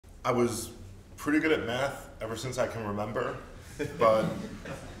I was pretty good at math ever since I can remember, but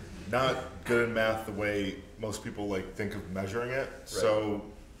not good at math the way most people like think of measuring it. Right. So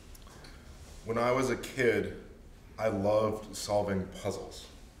when I was a kid, I loved solving puzzles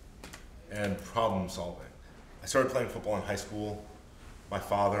and problem solving. I started playing football in high school. My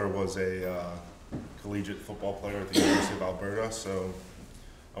father was a collegiate football player at the University of Alberta, so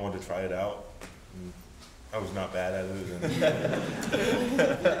I wanted to try it out. And I was not bad at it.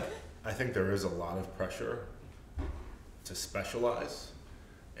 And I think there is a lot of pressure to specialize,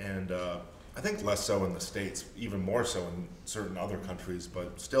 and I think less so in the States, even more so in certain other countries,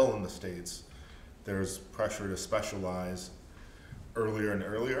 but still in the States, there's pressure to specialize earlier and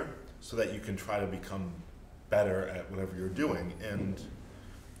earlier so that you can try to become better at whatever you're doing. And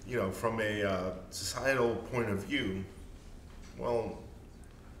you know, from a societal point of view, well,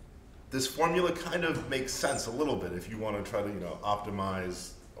 this formula kind of makes sense a little bit if you want to try to, you know,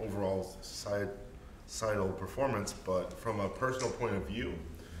 optimize overall societal performance. But from a personal point of view,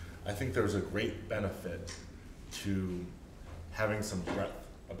 I think there's a great benefit to having some breadth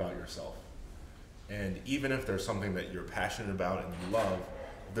about yourself. And even if there's something that you're passionate about and you love,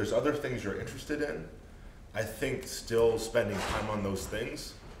 if there's other things you're interested in, I think still spending time on those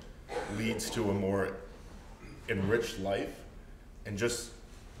things leads to a more enriched life and just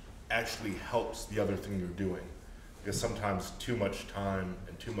actually helps the other thing you're doing. Because sometimes too much time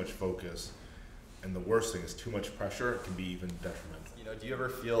and too much focus, and the worst thing is too much pressure, can be even detrimental. You know, do you ever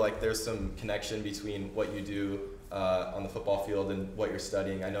feel like there's some connection between what you do on the football field and what you're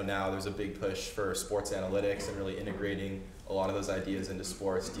studying? I know now there's a big push for sports analytics and really integrating a lot of those ideas into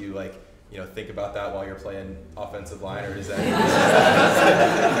sports. Do you like, you know, think about that while you're playing offensive line, or is that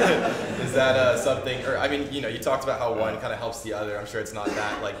is that something? Or I mean, you know, you talked about how one kind of helps the other. I'm sure it's not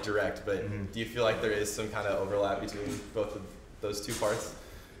that like direct, but do you feel like there is some kind of overlap between both of those two parts?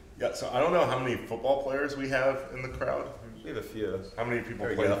 Yeah. So I don't know how many football players we have in the crowd. We have a few. How many people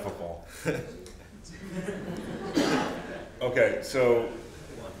play football? Okay, so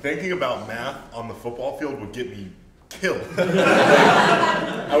thinking about math on the football field would get me killed.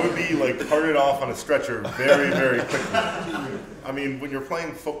 I would be like carted off on a stretcher very, very quickly. I mean, when you're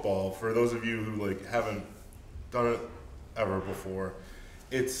playing football, for those of you who like haven't done it ever before,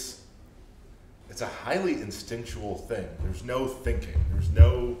 it's a highly instinctual thing. There's no thinking. There's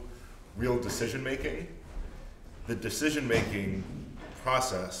no real decision making. The decision making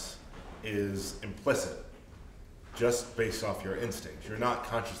process is implicit, just based off your instincts. You're not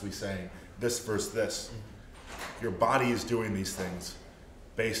consciously saying this versus this. Your body is doing these things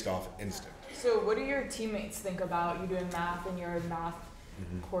based off instinct. So what do your teammates think about you doing math and your math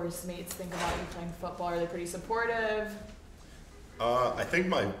course mates think about you playing football? Are they pretty supportive? I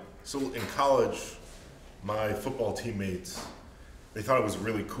think so in college, my football teammates, they thought it was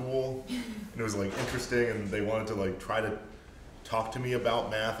really cool and it was like interesting, and they wanted to like try to talk to me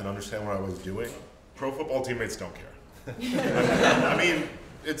about math and understand what I was doing. Pro football teammates don't care. I mean,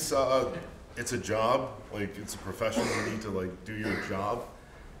 it's a job, like it's a profession. You need to like do your job,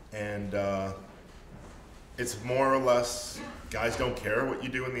 and it's more or less guys don't care what you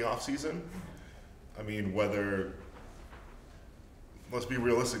do in the off season. I mean, whether, let's be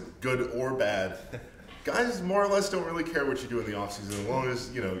realistic, good or bad, guys more or less don't really care what you do in the off season as long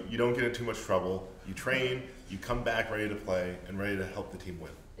as you know you don't get in too much trouble. You train, you come back ready to play and ready to help the team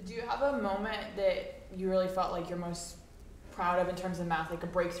win. Do you have a moment that you really felt like you're most proud of in terms of math, like a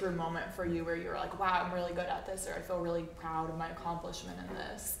breakthrough moment for you where you were like, wow, I'm really good at this, or I feel really proud of my accomplishment in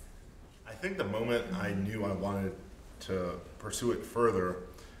this? I think the moment I knew I wanted to pursue it further,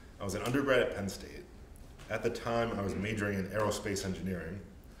 I was an undergrad at Penn State. At the time, I was majoring in aerospace engineering.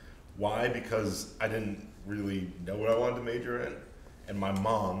 Why? Because I didn't really know what I wanted to major in, and my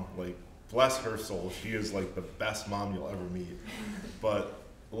mom, like, bless her soul, she is like the best mom you'll ever meet. But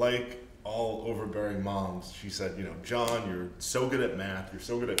like all overbearing moms, she said, you know, John, you're so good at math, you're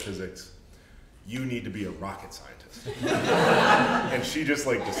so good at physics, you need to be a rocket scientist. And she just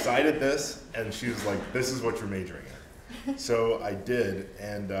like decided this, and she was like, this is what you're majoring in. So I did,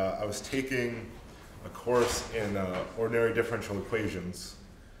 and I was taking a course in ordinary differential equations,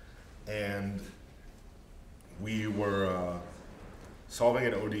 and we were solving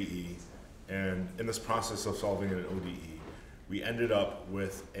an ODE, and in this process of solving an ODE, we ended up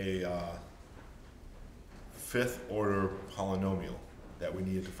with a fifth order polynomial that we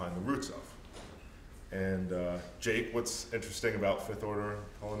needed to find the roots of. And Jake, what's interesting about fifth order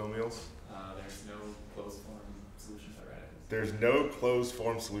polynomials? There's no closed form solution by radicals. There's no closed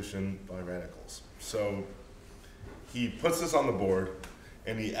form solution by radicals. So he puts this on the board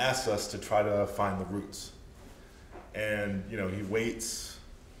and he asks us to try to find the roots. And you know, he waits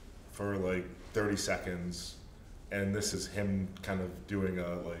for like 30 seconds, and this is him kind of doing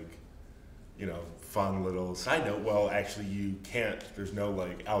a like, you know, fun little side note. Well, actually, you can't. There's no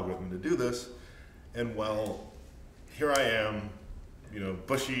like algorithm to do this. And well, here I am, you know,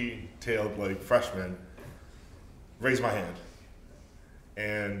 bushy-tailed like freshman. Raise my hand.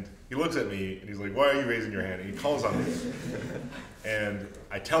 And he looks at me and he's like, "Why are you raising your hand?" And he calls on me. And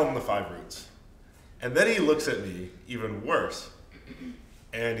I tell him the 5 roots. And then he looks at me even worse.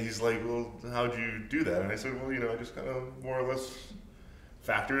 And he's like, "Well, how'd you do that?" And I said, "Well, you know, I just kind of more or less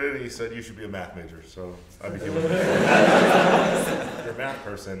factored it." And he said, "You should be a math major." So I became a You're a math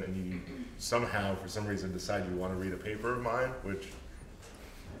person, and you somehow, for some reason, decide you want to read a paper of mine, which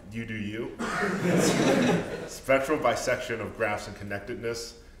you do you. Spectral bisection of graphs and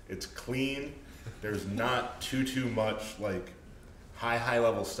connectedness. It's clean. There's not too much like high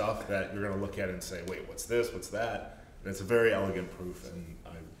level stuff that you're going to look at and say, "Wait, what's this? What's that?" And it's a very elegant proof, and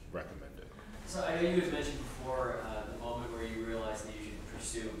I recommend it. So I know you had mentioned before the moment where you realized that you should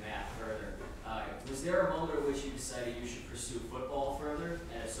pursue math further. Was there a moment at which you decided you should pursue football further?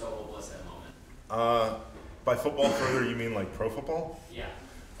 And if so, what was that moment? By football further, you mean like pro football? Yeah.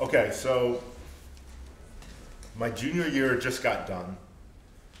 Okay, so my junior year just got done.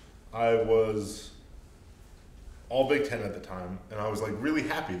 I was all Big Ten at the time, and I was like really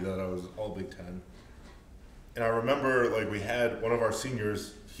happy that I was all Big Ten. And I remember like we had one of our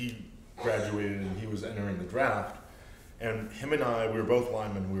seniors, he graduated and he was entering the draft. And him and I, we were both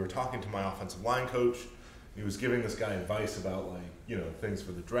linemen, we were talking to my offensive line coach. He was giving this guy advice about like, you know, things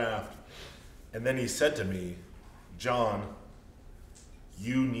for the draft. And then he said to me, "John,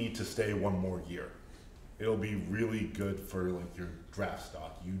 you need to stay one more year. It'll be really good for like your draft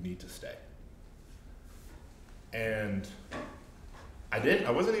stock. You need to stay." And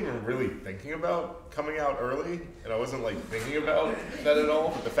I wasn't even really thinking about coming out early, and I wasn't like thinking about that at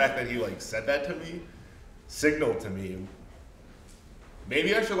all. But the fact that he like said that to me signaled to me,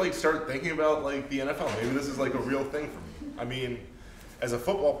 maybe I should like start thinking about like the NFL. Maybe this is like a real thing for me. I mean, as a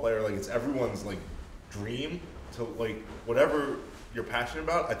football player, like it's everyone's like dream to like whatever you're passionate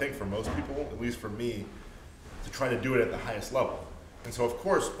about. I think for most people, at least for me, to try to do it at the highest level. And so of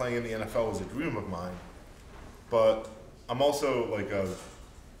course playing in the NFL was a dream of mine, but I'm also like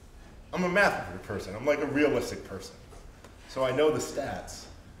I'm a math person. I'm like a realistic person. So I know the stats,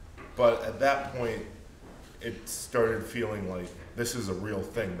 but at that point it started feeling like this is a real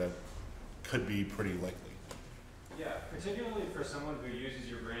thing that could be pretty likely. Yeah, particularly for someone who uses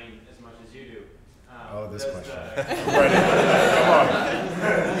your brain as much as you do. Oh, this question. Come on.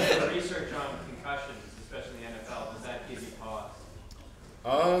 The research on concussions, especially in the NFL, does that give you pause?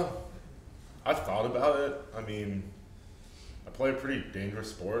 I've thought about it. I mean, I play a pretty dangerous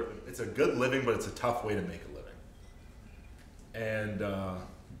sport. It's a good living, but it's a tough way to make a living. And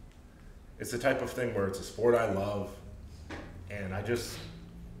it's the type of thing where it's a sport I love, and I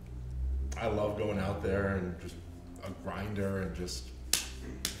love going out there and just a grinder and just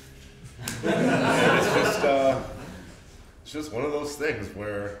and it's just one of those things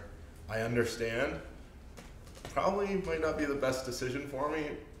where I understand probably might not be the best decision for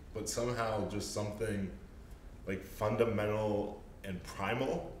me, but somehow just something like fundamental and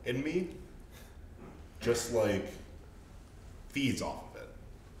primal in me just like feeds off of it.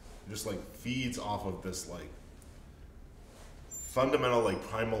 Just like feeds off of this like fundamental like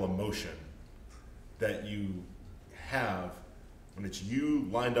primal emotion that you have when it's you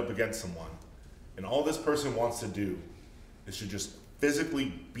lined up against someone and all this person wants to do is to just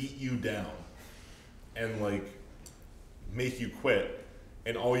physically beat you down and like make you quit,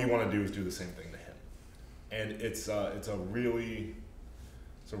 and all you want to do is do the same thing to him. And it's a really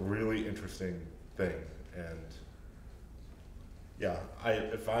interesting thing. And yeah,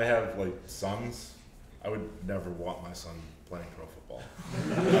 if I have like sons, I would never want my son playing pro football.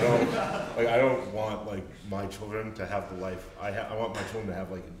 I don't want like my children to have the life I want my children to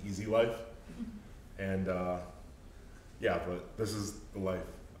have like an easy life. And yeah, but this is the life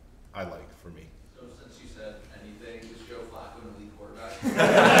I like for me. So since you said anything, is Joe Flacco an elite quarterback?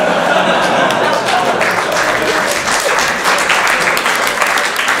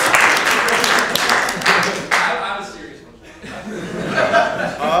 I'm a serious one.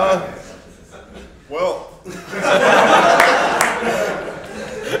 Well,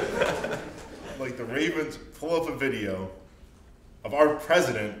 like the Ravens pull up a video of our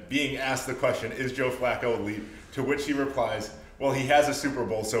president being asked the question, "Is Joe Flacco elite?" To which he replies, "Well, he has a Super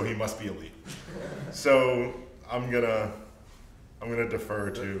Bowl, so he must be elite." So I'm gonna defer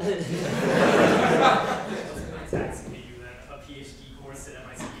to. A PhD course at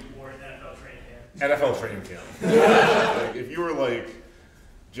MIT or an NFL training camp. NFL training camp. Like, if you were like,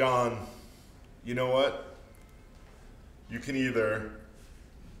 John, you know what? You can either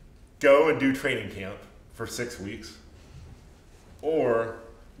go and do training camp for 6 weeks, or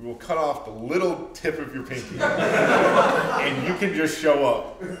we will cut off the little tip of your pinky, and you can just show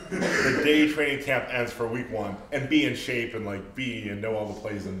up the day training camp ends for week 1 and be in shape and like and know all the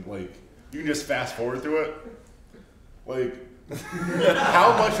plays, and like you can just fast forward through it. Like,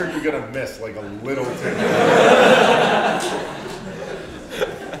 how much are you gonna miss like a little tip?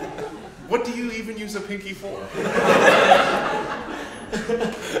 What do you even use a pinky for?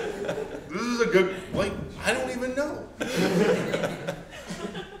 This is a good, like, I don't even know.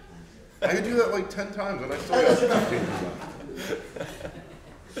 I could do that like 10 times and I still got 2 pinkies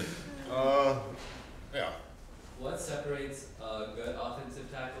left. Yeah. What separates a good offensive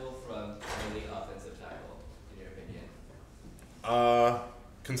tackle from an elite offensive tackle, in your opinion?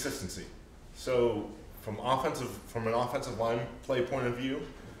 Consistency. So from an offensive line play point of view,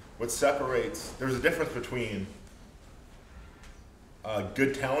 what separates, there's a difference between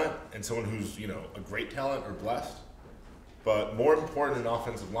good talent and someone who's, you know, a great talent or blessed. But more important in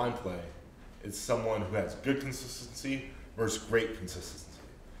offensive line play is someone who has good consistency versus great consistency.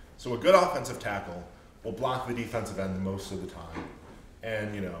 So a good offensive tackle will block the defensive end most of the time.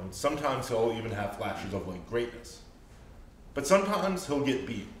 And, you know, sometimes he'll even have flashes of like greatness. But sometimes he'll get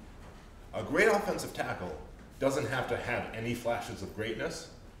beat. A great offensive tackle doesn't have to have any flashes of greatness,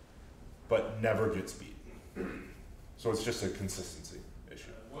 but never gets beat. So it's just a consistency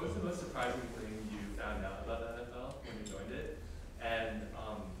issue. What was the most surprising thing you found out about the NFL when you joined it? And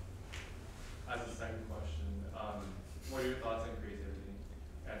as a second question, what are your thoughts on creativity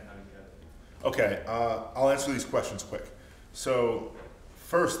and how you get it? Okay, I'll answer these questions quick. So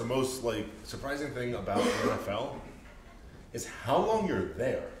first, the most like surprising thing about the NFL is how long you're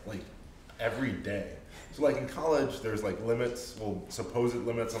there, like every day. So like in college, there's like limits, well, supposed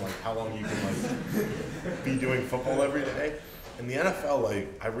limits on like how long you can like be doing football every day. In the NFL, like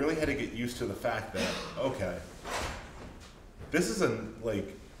I really had to get used to the fact that, okay, this is a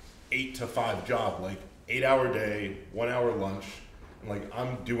like 8 to 5 job, like 8-hour day, 1 hour lunch, and like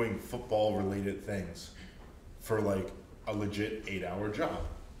I'm doing football related things for like a legit 8-hour job.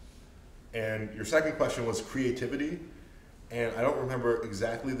 And your second question was creativity. And I don't remember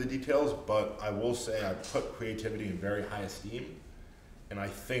exactly the details, but I will say I put creativity in very high esteem. And I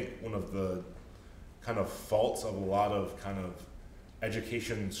think one of the kind of faults of a lot of kind of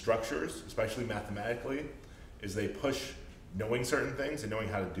education structures, especially mathematically, is they push knowing certain things and knowing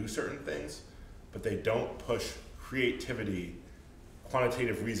how to do certain things, but they don't push creativity,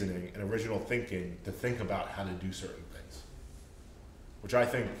 quantitative reasoning, and original thinking to think about how to do certain things, which I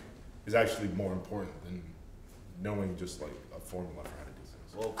think is actually more important than knowing just like a formula for how to do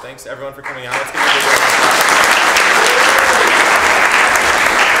things. Well, thanks everyone for coming out. Let's give a big round of applause.